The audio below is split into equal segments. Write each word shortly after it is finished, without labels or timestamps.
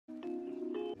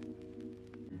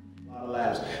A lot of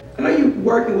laughs. I know you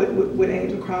working with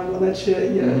Angel Cromwell. That's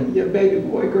your baby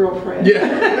boy girlfriend.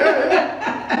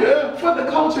 Yeah. For the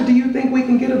culture, do you think we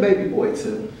can get a baby boy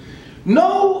too?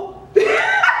 No. And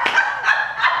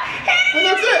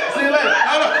that's it. See you later.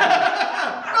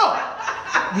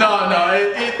 No.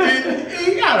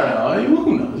 I don't know.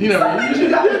 Who knows? You never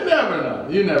know.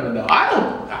 You never know. I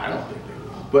don't think they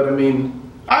will. But I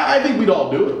mean, I think we'd all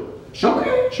do it. Sure.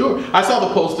 Okay. Sure. I saw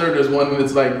the poster. There's one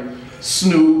that's like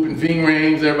Snoop and Ving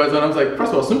Rhames. Everybody's on. I was like,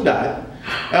 first of all, Snoop died.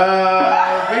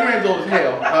 Ving Rhames old as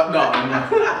hell. No.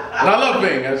 And I love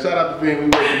Ving. Shout out to Ving. We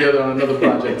worked together on another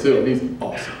project too. And he's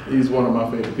awesome. He's one of my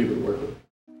favorite people to work with.